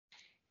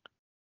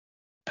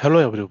Hello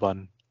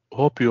everyone,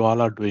 hope you all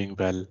are doing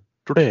well.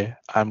 Today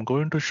I'm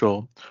going to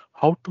show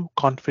how to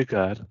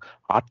configure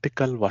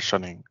article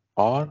versioning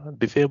or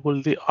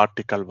disable the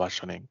article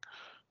versioning.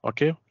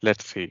 Okay,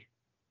 let's see.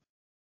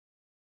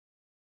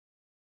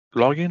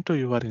 Log into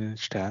your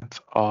instance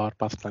or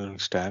personal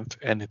instance,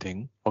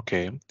 anything.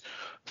 Okay,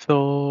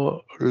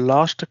 so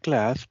last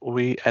class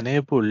we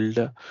enabled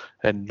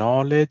a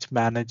knowledge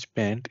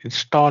management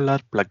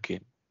installer plugin,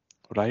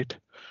 right?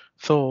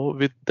 So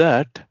with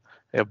that,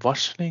 a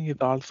versioning is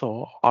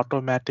also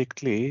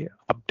automatically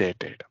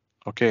updated.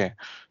 Okay,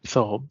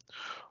 so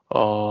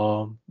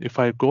if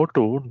I go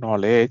to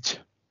knowledge,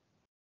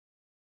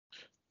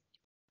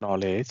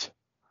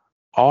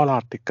 all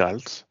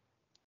articles,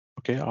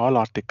 okay, all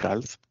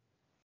articles,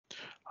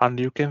 and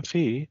you can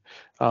see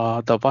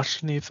the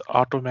version is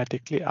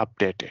automatically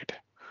updated.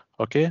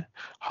 Okay,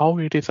 how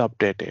it is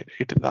updated?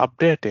 It is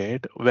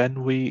updated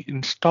when we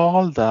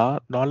install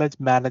the knowledge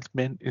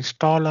management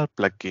installer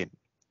plugin.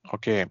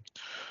 Okay,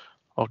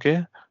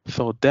 okay,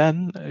 so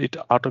then it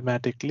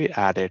automatically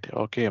added.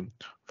 Okay,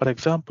 for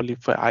example,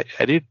 if I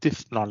edit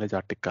this knowledge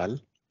article,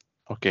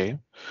 okay,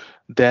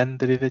 then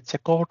there is a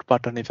checkout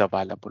button is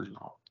available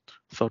now.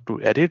 So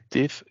to edit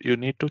this, you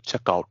need to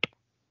check out.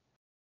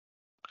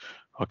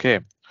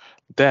 Okay,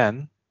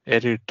 then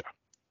edit.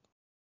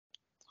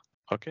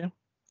 Okay,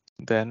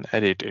 then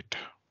edit it.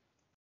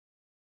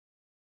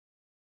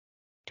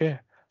 Okay,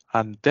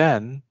 and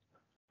then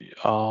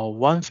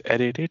once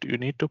edited, you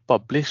need to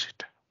publish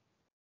it.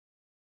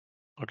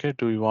 Okay,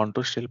 do you want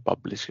to still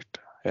publish it?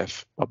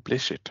 Yes,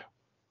 publish it.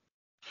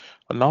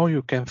 Now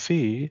you can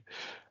see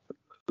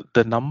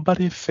the number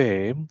is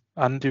same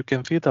and you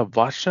can see the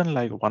version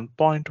like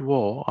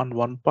 1.0 and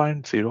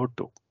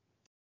 1.02.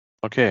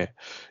 Okay,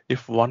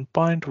 if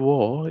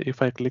 1.0,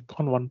 if I click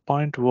on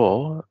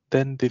 1.0,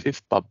 then this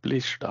is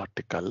published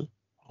article.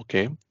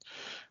 Okay,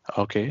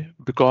 okay,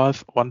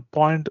 because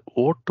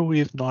 1.02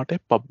 is not a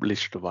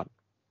published one.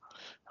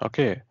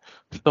 Okay,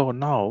 so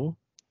now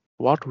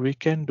what we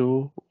can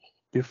do,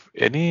 if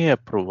any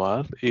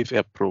approval is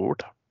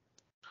approved,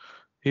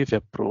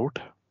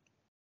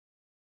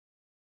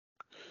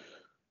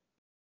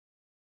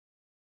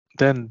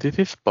 then this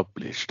is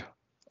published.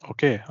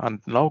 Okay, and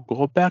now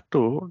go back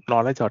to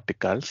knowledge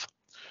articles.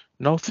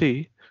 Now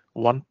see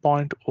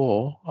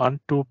 1.0 and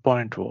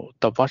 2.0,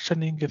 the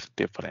versioning is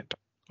different.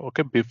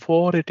 Okay,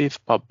 before it is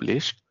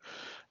published,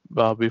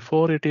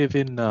 before it is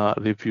in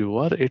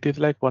reviewer, it is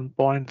like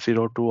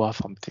 1.02 or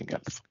something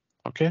else.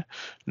 Okay,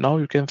 now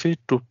you can see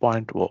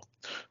 2.0.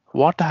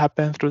 What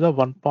happens to the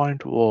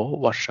 1.0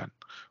 version?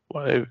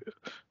 Why-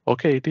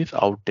 Okay, it is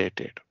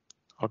outdated.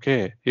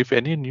 Okay, if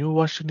any new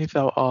version is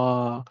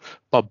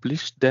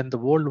published, then the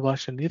old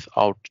version is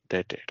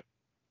outdated.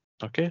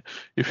 Okay,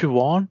 if you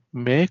want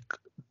make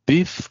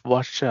this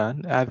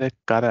version as a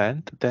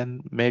current,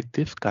 then make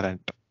this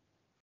current.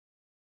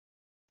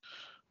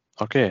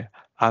 Okay,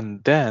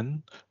 and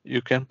then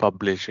you can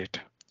publish it.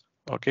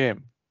 Okay,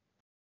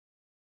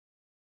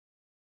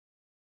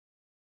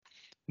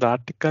 the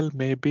article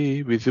may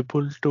be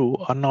visible to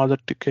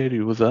unauthenticated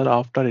user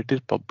after it is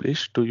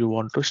published. Do you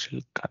want to still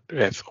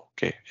yes?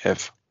 Okay,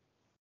 yes.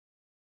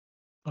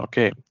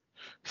 Okay,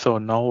 so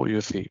now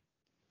you see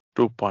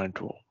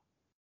 2.0.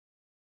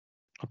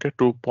 Okay,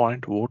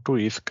 2.02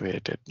 is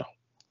created now.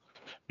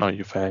 Now um,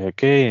 if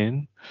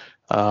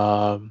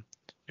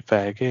I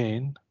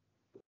again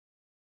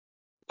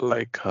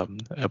like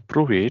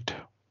approve it,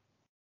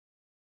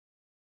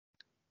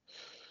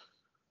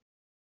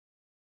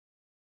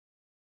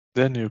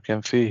 then you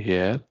can see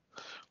here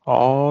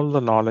all the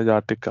knowledge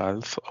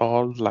articles,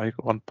 all like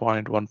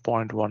 1.1,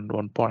 1.1,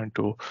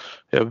 1.2,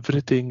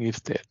 everything is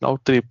there. Now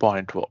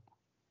 3.0.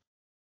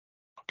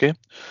 Okay,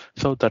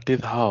 so that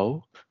is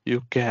how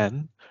you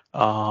can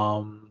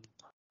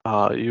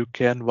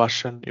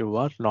version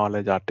your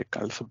knowledge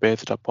articles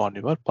based upon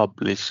your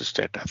published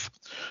status.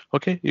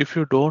 Okay, if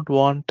you don't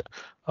want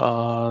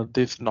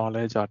this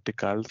knowledge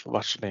articles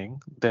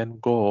versioning, then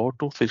go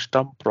to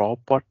system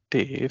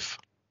properties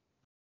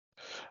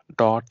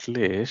dot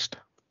list.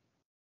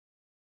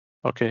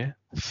 Okay,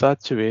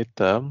 search with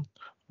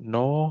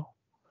no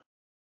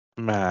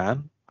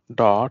man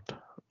dot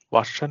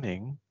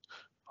versioning.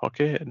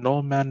 Okay,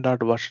 no man dot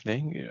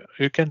versioning,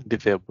 you can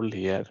disable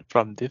here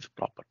from this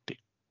property.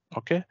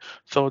 Okay,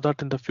 so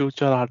that in the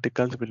future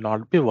articles will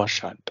not be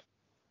versioned.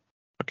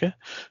 Okay,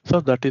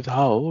 so that is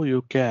how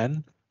you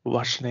can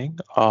version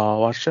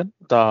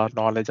the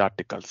knowledge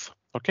articles.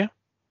 Okay,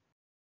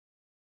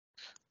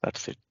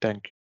 that's it.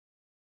 Thank you.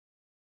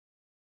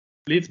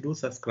 Please do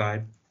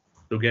subscribe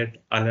to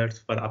get alerts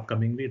for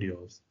upcoming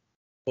videos.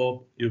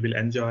 Hope you will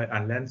enjoy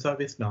and learn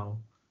ServiceNow.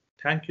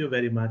 Thank you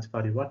very much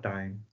for your time.